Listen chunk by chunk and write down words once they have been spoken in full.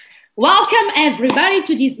Welcome everybody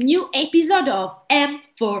to this new episode of M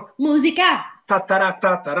for Musica. Ciao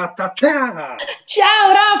Raffo!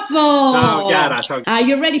 Ciao Chiara, ciao. Are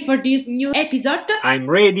you ready for this new episode? I'm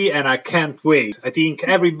ready and I can't wait. I think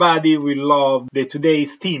everybody will love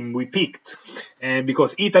today's theme we picked. And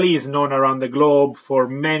because Italy is known around the globe for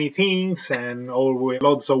many things and always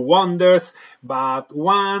lots of wonders, but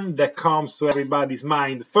one that comes to everybody's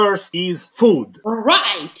mind first is food.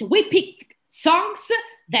 Right, we pick songs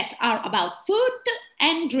that are about food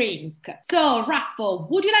and drink. So, Raffo,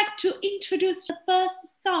 would you like to introduce the first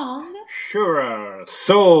song? Sure.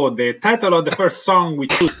 So, the title of the first song we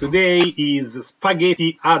choose today is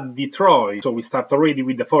Spaghetti at Detroit. So, we start already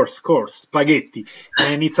with the first course, Spaghetti.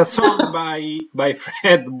 And it's a song by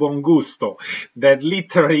Fred Bongusto that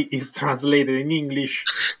literally is translated in English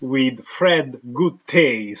with Fred Good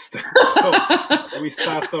Taste. So, we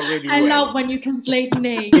start already I well. love when you translate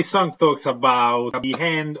names. This song talks about the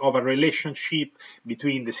end of a relationship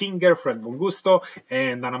between the singer, Fred Bongusto,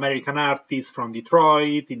 and an American artist from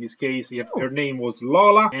Detroit. In this case, her name was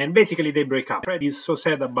Lola. And basically, they break up. Fred is so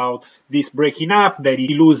sad about this breaking up that he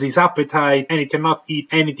loses his appetite and he cannot eat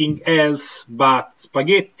anything else but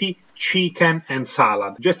spaghetti, chicken and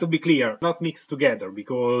salad. Just to be clear, not mixed together,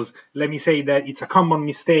 because let me say that it's a common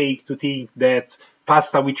mistake to think that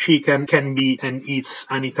pasta with chicken can be and it's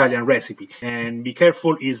an Italian recipe. And be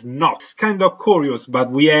careful, is not. It's kind of curious,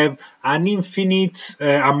 but we have an infinite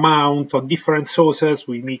amount of different sauces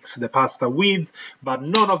we mix the pasta with, but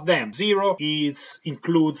none of them, zero,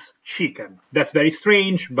 includes chicken. That's very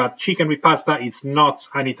strange, but chicken with pasta is not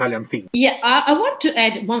an Italian thing. Yeah, I want to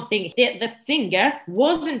add one thing. The singer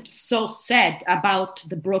wasn't so sad about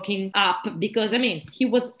the breaking up because, he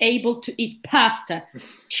was able to eat pasta,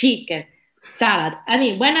 chicken, salad.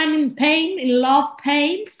 When I'm in pain, in love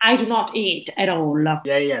pains, I do not eat at all.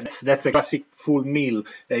 Yeah, that's a classic full meal.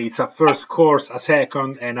 It's a first course, a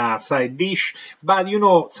second, and a side dish. But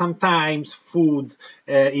sometimes food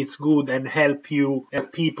is good and help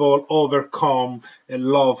people overcome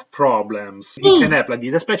love problems. It can help like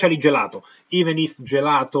this, especially gelato. Even if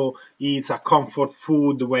gelato is a comfort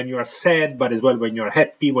food when you are sad, but as well when you are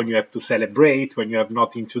happy, when you have to celebrate, when you have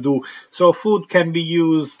nothing to do. So food can be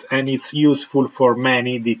used and it's useful for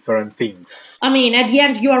many different things. At the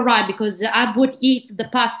end, you are right, because I would eat the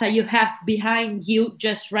pasta you have behind you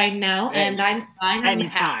just right now, and I'm fine. I'm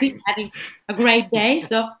happy, having a great day.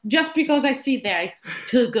 So just because I see there, it's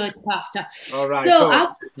too good pasta. All right.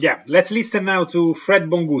 So let's listen now to Fred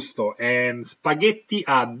Bongusto and Spaghetti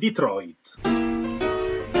at Detroit.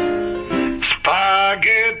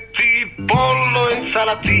 Spaghetti, pollo,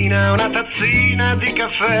 insalatina, una tazzina di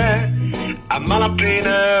caffè. A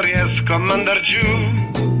malapena riesco a mandar giù.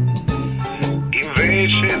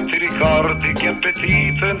 Invece ti ricordi che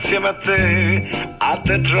appetito insieme a te a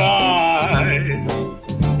Detroit.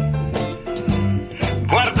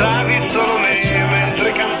 Guardavi solo me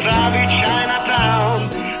mentre cantavi Chinatown,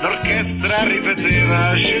 l'orchestra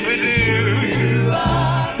ripeteva Shoo-be-doo.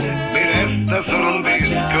 Mi resta solo un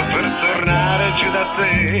disco per tornare giù da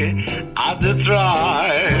te a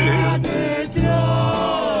Detroit.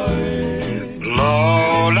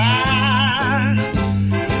 Lola,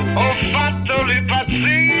 ho fatto le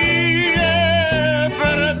pazzie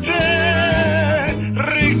per te,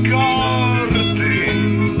 ricordi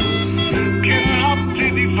che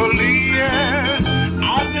notti di follie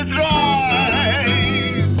a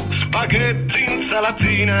Detroit. Spaghetti,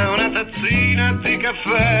 insalatina, una tazzina di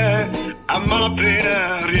caffè, a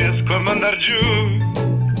malapena riesco a mandar giù.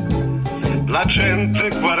 La gente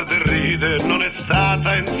guarda e ride, non è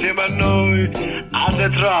stata insieme a noi a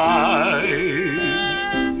Detroit.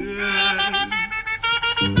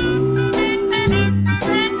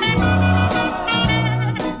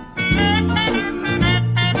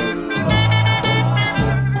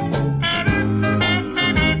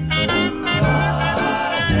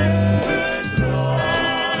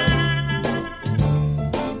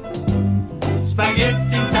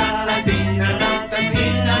 Spaghetti, salatina, una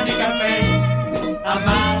tazzina di caffè, a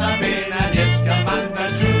malapena riesco a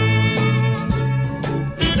mandar giù.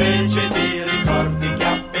 Invece ti ricordi che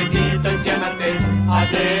appetito insieme a te a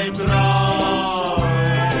Detroit.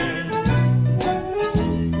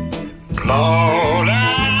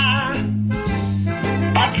 Lola,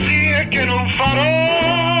 pazzie che non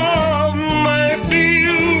farò mai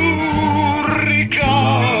più,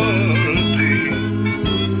 ricordi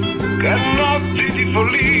che notti di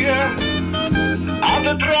follia a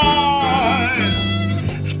Detroit.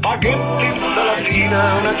 Spaghetti,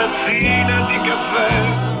 insalatina, una tazzina di caffè,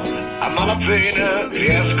 a malapena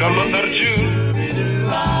riesco a mandar giù.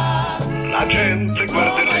 La La gente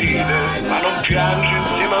guarda e ride, ma non piange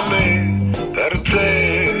insieme a me per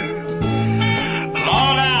te.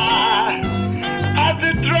 Lola at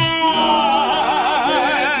the drive.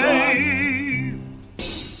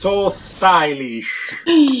 So stylish.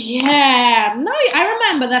 Yeah, no, I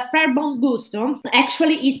remember that Fred Bongusto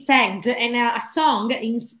actually he sang in a song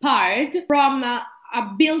inspired from a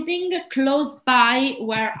building close by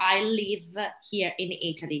where I live here in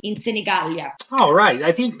Italy, in Senigallia. Oh, right.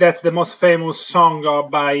 I think that's the most famous song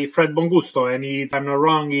by Fred Bongusto. And if I'm not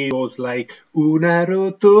wrong, it was like Una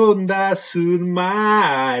rotonda sul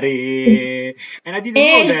mare. And I didn't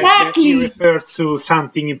know that he refers to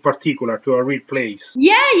something in particular, to a real place.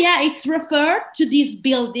 Yeah, it's referred to this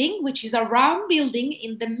building, which is a round building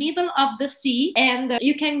in the middle of the sea. And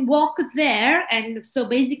you can walk there. And so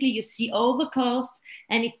basically you see all the coast.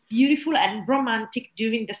 And it's beautiful and romantic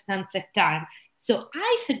during the sunset time. So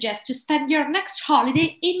I suggest to spend your next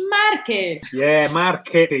holiday in Marche. Yeah,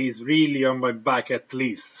 Marche is really on my bucket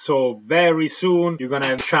list. So very soon you're going to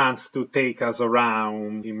have a chance to take us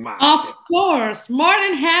around in Marche. Of course, more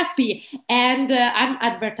than happy. And I'm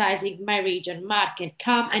advertising my region, Marche.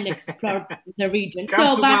 Come and explore the region.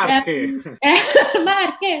 Come to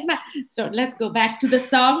Marche. So let's go back to the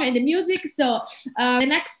song and the music. So the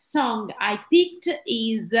next song I picked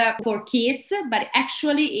is for kids, but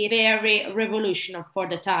actually very revolutionary for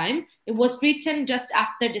the time. It was written just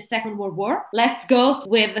after the Second World War. Let's go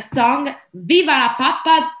with the song Viva la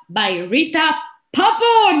Papa by Rita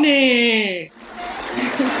Pavone.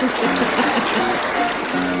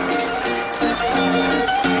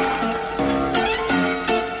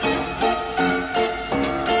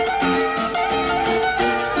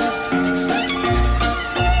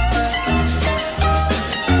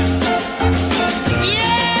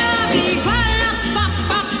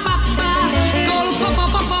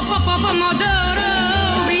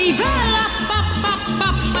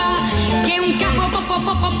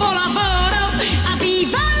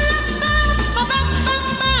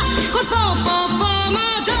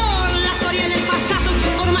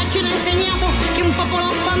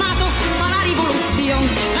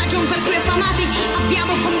 Ragion per cui affamati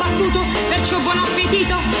abbiamo combattuto, perciò buon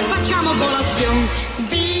appetito, facciamo colazione.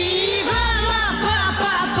 Viva la papà,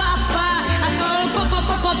 col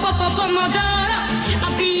pomodoro,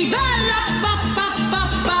 viva la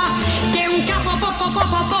papà, che è un capo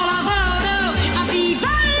lavoro,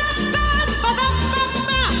 viva la papà,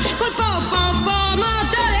 col pomodoro.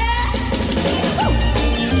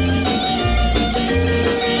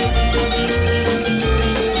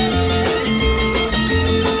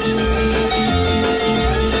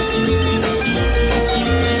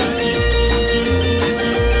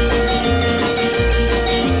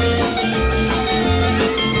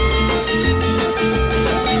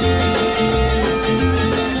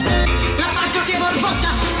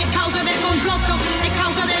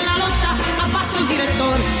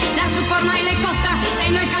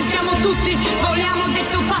 Tutti vogliamo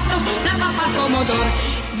detto fatto la pappa al pomodoro.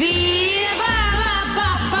 Viva la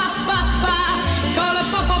pappa con il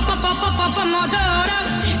pomodoro.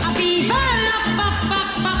 Viva la pappa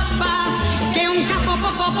che è un capo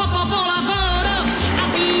lavoro.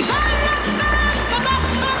 Viva la pappa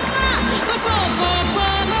col pomodoro.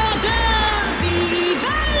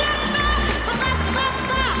 Viva la pappa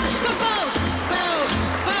col pomodoro.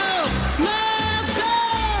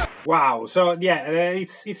 Wow, so yeah,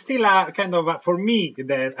 it's still a kind of, for me,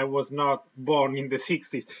 that I was not born in the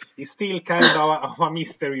 60s, it's still kind of a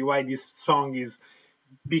mystery why this song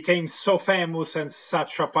became so famous and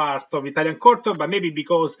such a part of Italian culture, but maybe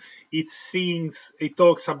because it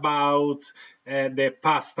talks about the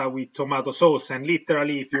pasta with tomato sauce, and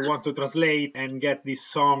literally, if you want to translate and get this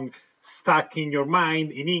song stuck in your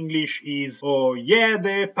mind in English is, oh yeah,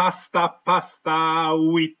 the pasta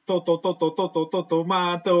with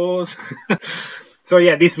tomatoes. So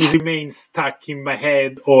yeah, this will remain stuck in my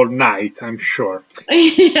head all night, I'm sure.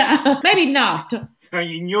 Yeah, maybe not.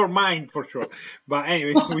 In your mind, for sure. But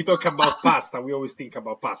anyways, when we talk about pasta, we always think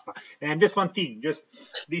about pasta. And just one thing, this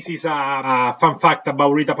is a fun fact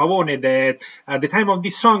about Rita Pavone, that at the time of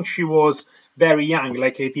this song, she was very young,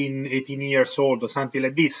 like 18 years old or something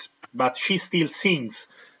like this. But she still sings.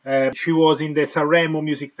 She was in the Sanremo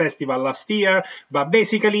Music Festival last year, but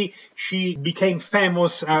basically she became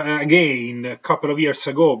famous again a couple of years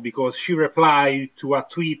ago because she replied to a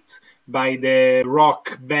tweet by the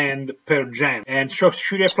rock band Pearl Jam. And so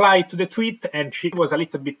she replied to the tweet, and she was a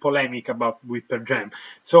little bit polemic with Pearl Jam.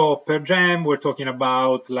 So Pearl Jam, we're talking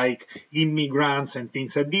about like immigrants and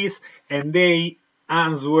things like this, and they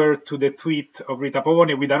answered to the tweet of Rita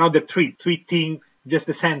Pavone with another tweet, tweeting just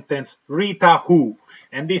the sentence, Rita who?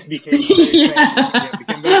 and this became very famous. Yeah,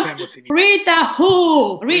 became very famous in Rita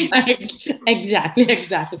who? Rita. Exactly.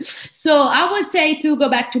 So I would say to go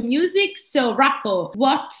back to music. So Raffa,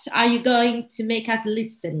 what are you going to make us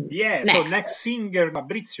listen? Yeah, next? So next singer,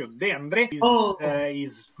 Fabrizio De André,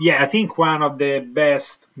 is I think one of the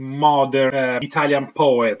best modern Italian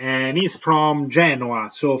poet, and he's from Genoa,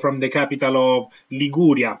 so from the capital of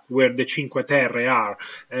Liguria, where the Cinque Terre are,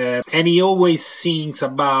 and he always sings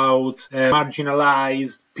about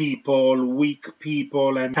marginalized people, weak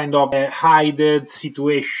people, and kind of hidden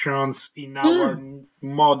situations in our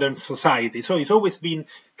modern society. So it's always been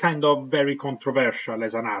kind of very controversial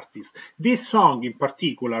as an artist. This song in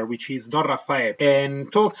particular, which is Don Raffaele,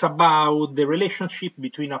 and talks about the relationship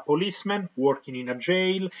between a policeman working in a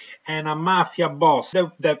jail and a mafia boss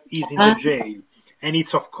that is in the jail. And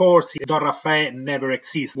it's, of course, Don Raffaele never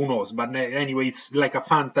exists, who knows, but anyway, it's like a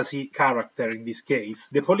fantasy character in this case.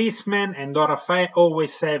 The policeman and Don Raffaele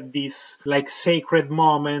always have this like sacred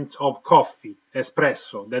moment of coffee,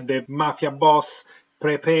 espresso, that the mafia boss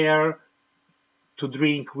prepare to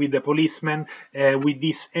drink with the policeman with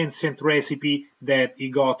this ancient recipe that he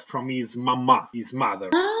got from his mama, his mother.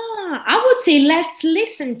 I would say let's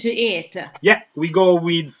listen to it. Yeah, we go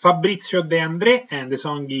with Fabrizio De André, and the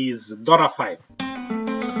song is Don Raffaele.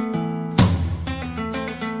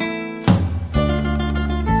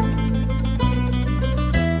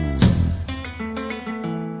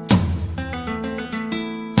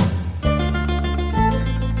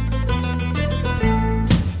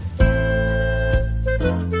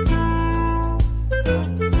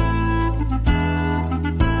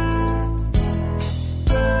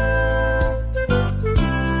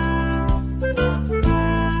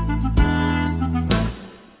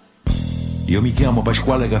 Io mi chiamo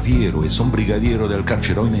Pasquale Cafiero e son brigadiero del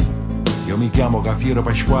carcere Oinè. Io mi chiamo Cafiero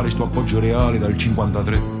Pasquale, sto a Poggio Reale dal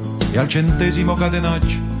 53 e al 100°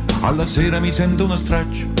 catenaccio alla sera mi sento uno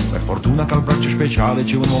straccio. Per fortuna che al braccio speciale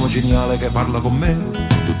c'è un uomo geniale che parla con me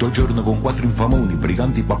tutto il giorno con 4 infamoni,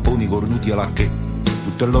 briganti papponi cornuti alla che.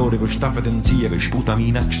 Tutte l'ore con sta fedenzia che sputa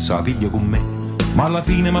minaccia sa figlia con me. Ma alla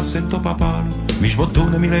fine mi sento papale, mi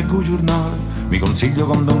sbottone, mi leggo il giornale, mi consiglio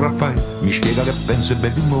con Don Raffaele, mi spiega che penso e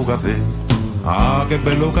beviamo un caffè. Ah, che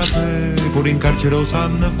bello caffè, pure in carcere lo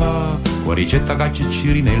sanno fa, qua ricetta caccia e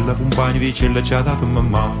cirinella, compagni di cella ci ha dato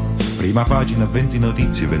mamma. Prima pagina, 20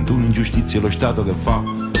 notizie, 21 ingiustizie, lo Stato che fa,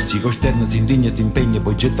 si costerna, si indigna, si impegna,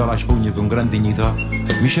 poi getta la spugna con gran dignità.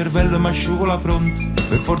 Mi cervello mi asciugo la fronte,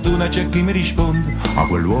 per fortuna c'è chi mi risponde, a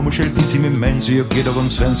quell'uomo sceltissimo immenso io chiedo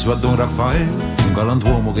consenso a Don Raffaele. Un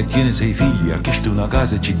galantuomo che tiene 6 figli, ha chiesto una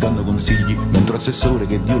casa e ci danno consigli, mentre assessore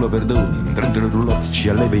che Dio lo perdoni, mentre le roulotte ci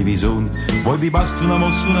alleva i visoni. Poi vi basta una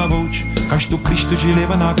mossa, una voce, che sto Cristo ci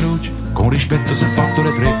leva una croce, con rispetto se fatto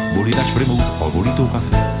le 3, volete spremuto o volete un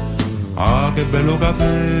caffè. Ah, che bello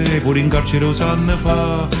caffè, pure in carcere lo sanno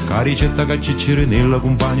fa, che ricetta che c'è nella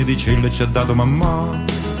compagna di cella ci ha dato mamma.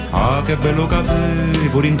 Ah, che bello caffè,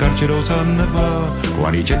 pure in carcere lo sanno fa, con la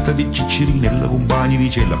ricetta di Ciccirinella, compagni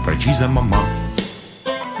di cella, precisa mamma.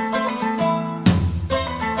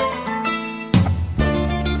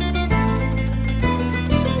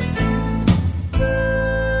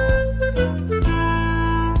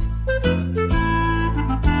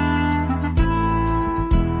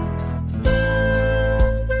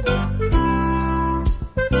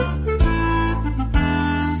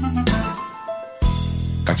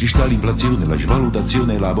 Ci sta l'inflazione, la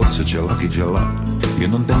svalutazione e la borsa c'è là che c'è là. Io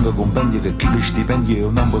non tengo compendi che chi le stipendi e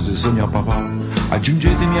un ambo se sogna papà.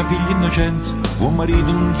 Aggiungete mia figlia innocenza, buon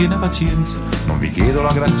marito non tiene pazienza. Non vi chiedo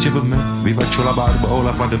la grazia per me, vi faccio la barba o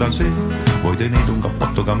la fate da sé. Voi tenete un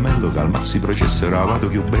cappotto cammello che al mazzi processerà vado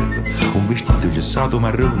più bello. Un vestito gessato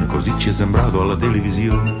marrone, così ci è sembrato alla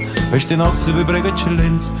televisione. Per ste nozze vi prego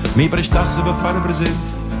eccellenza, mi prestasse per fare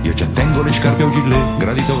presenza. Io ci tengo le scarpe a gilet,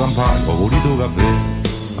 gradito campano o volito caffè.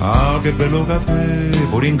 Ah, che bello caffè,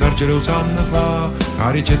 pure in carcere lo sanno fa, la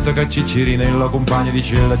ricetta che Ciccirinella, compagna di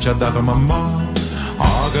cella, ci ha dato mamma.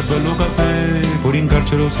 Ah, che bello caffè, pure in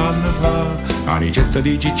carcere lo sanno fa, la ricetta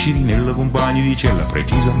di Ciccirinella, compagna di cella,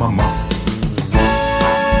 precisa mamma.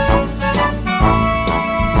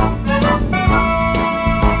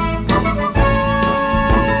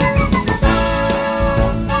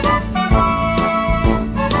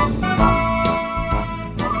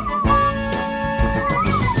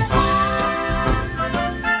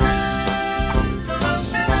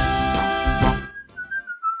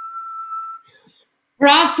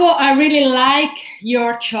 Raffa, I really like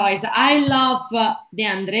your choice. I love De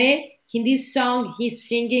André. In this song, he's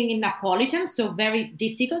singing in Napolitan, so very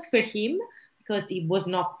difficult for him because he was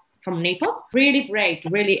not from Naples. Really great,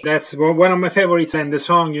 really. That's one of my favorites, and the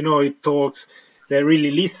song, it talks they're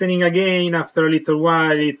really listening again. After a little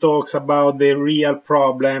while, he talks about the real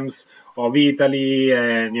problems of Italy,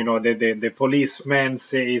 and the policeman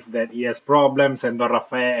says that he has problems and Don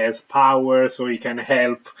Raffaele has power, so he can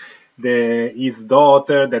help his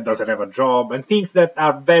daughter that doesn't have a job, and things that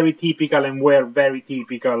are very typical and were very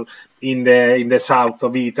typical in the south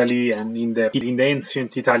of Italy and in the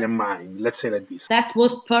ancient Italian mind. Let's say like this. That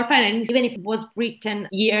was perfect, and even if it was written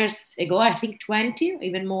years ago, I think 20,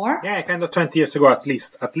 even more. Yeah, kind of 20 years ago, at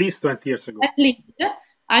least 20 years ago. At least,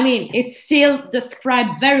 I mean, it still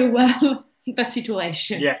described very well the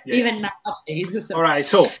situation, even nowadays. So. All right,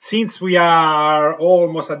 so since we are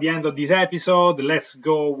almost at the end of this episode, let's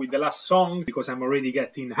go with the last song, because I'm already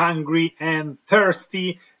getting hungry and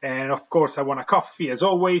thirsty, and of course I want a coffee as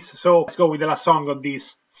always. So let's go with the last song of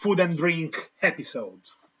this food and drink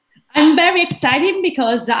episodes. I'm very excited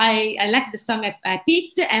because I like the song I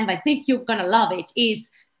picked, and I think you're gonna love it. It's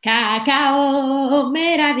Cacao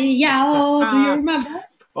Meravigliao. Do you remember?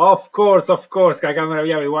 Of course, Cacao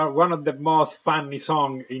Meravigliao, one of the most funny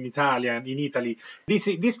songs in Italy.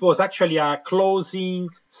 This was actually a closing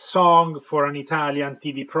song for an Italian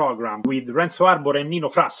TV program with Renzo Arbore and Nino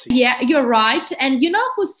Frassi. Yeah, you're right. And you know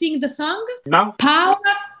who sing the song? No?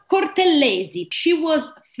 Paola Cortellesi. She was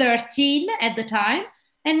 13 at the time,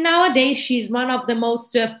 and nowadays she's one of the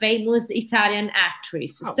most famous Italian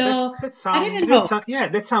actresses. Oh, so I didn't know.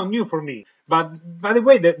 That sounds new for me. But by the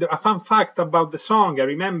way, a fun fact about the song, I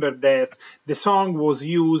remember that the song was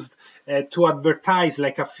used to advertise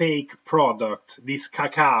like a fake product, this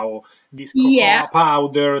cacao, this cocoa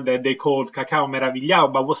powder that they called Cacao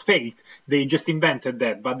Meravigliao, but was fake. They just invented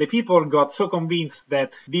that. But the people got so convinced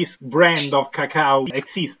that this brand of cacao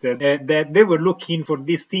existed that they were looking for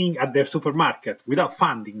this thing at their supermarket without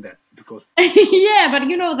finding that. Because yeah, but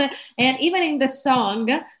and even in the song,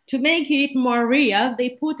 to make it more real,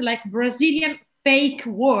 they put like Brazilian fake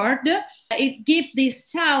word. It gives this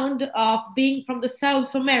sound of being from the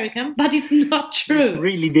South American, but it's not true.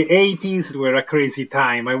 Really, the 80s were a crazy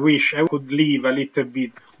time. I wish I could live a little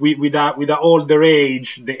bit with a older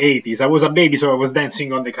age, the 80s. I was a baby, so I was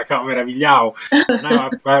dancing on the Cacao Meravigliao. Now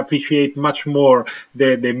I appreciate much more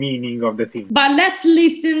the meaning of the thing. But let's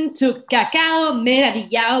listen to Cacao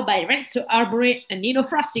Meravigliao by Renzo Arbore and Nino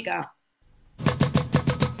Frassi.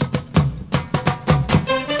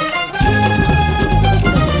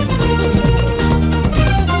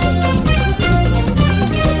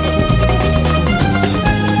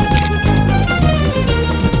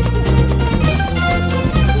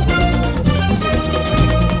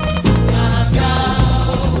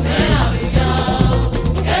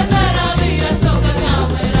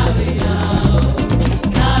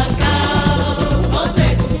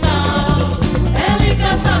 Ele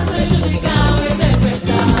caçaste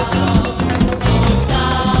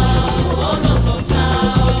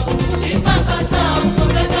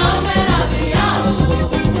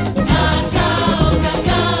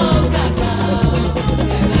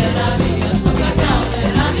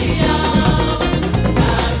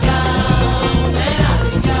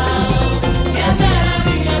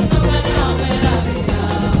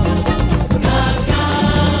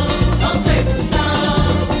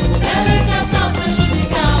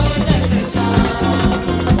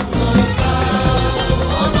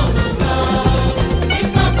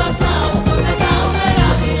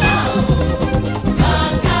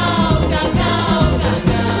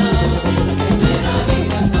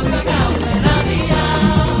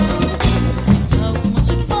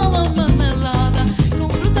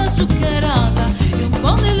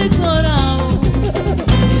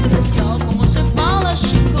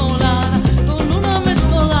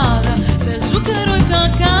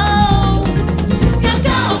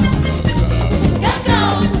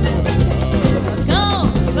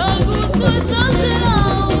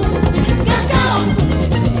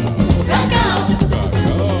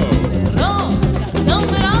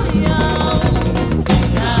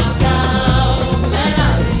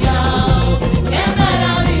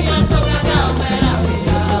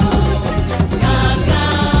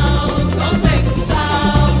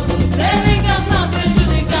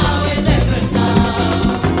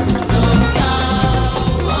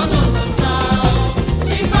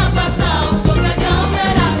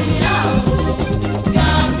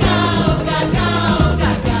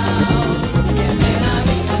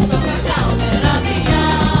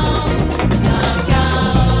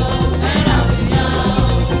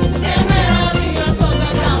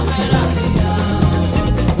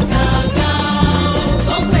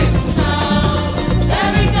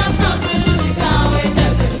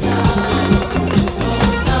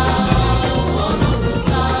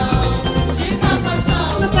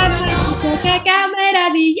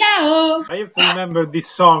remember this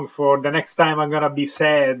song for the next time I'm gonna be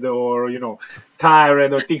sad or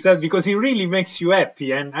tired or things like that, because it really makes you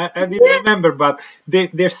happy. And I didn't remember, but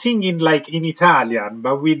they're singing like in Italian,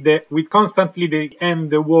 but with constantly they end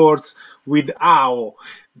the words with "ao"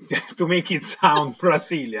 to make it sound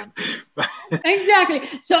Brazilian. Exactly.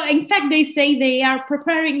 So in fact, they say they are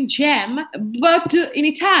preparing jam, but in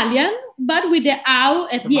Italian, but with the "ao"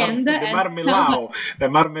 at the end. The marmelao, the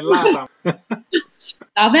marmellata.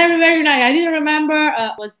 Very, very nice. I didn't remember.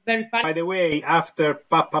 It was very fun. By the way, after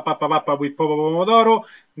Papa Papa Papa with Popo Pomodoro,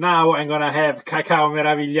 now I'm gonna have Cacao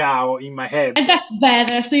Meravigliao in my head. And that's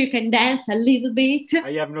better, so you can dance a little bit.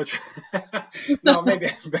 I have no no,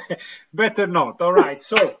 maybe better not. All right,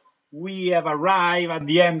 so we have arrived at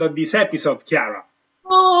the end of this episode, Chiara.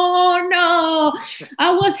 Oh no,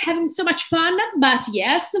 I was having so much fun, but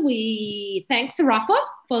yes, thanks Rafa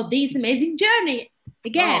for this amazing journey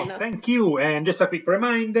again. Oh, thank you. And just a quick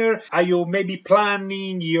reminder, are you maybe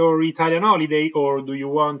planning your Italian holiday, or do you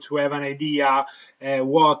want to have an idea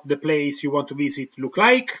what the place you want to visit look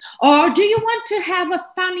like? Or do you want to have a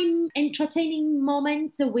funny, entertaining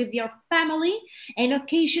moment with your family, an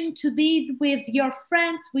occasion to be with your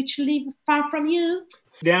friends which live far from you?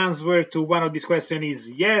 The answer to one of these questions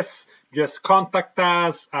is yes. Just contact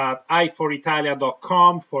us at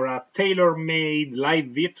i4italia.com for a tailor-made live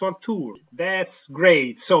virtual tour. That's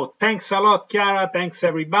great. So thanks a lot, Chiara. Thanks,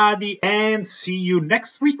 everybody. And see you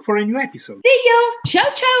next week for a new episode. See you.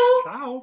 Ciao, ciao. Ciao.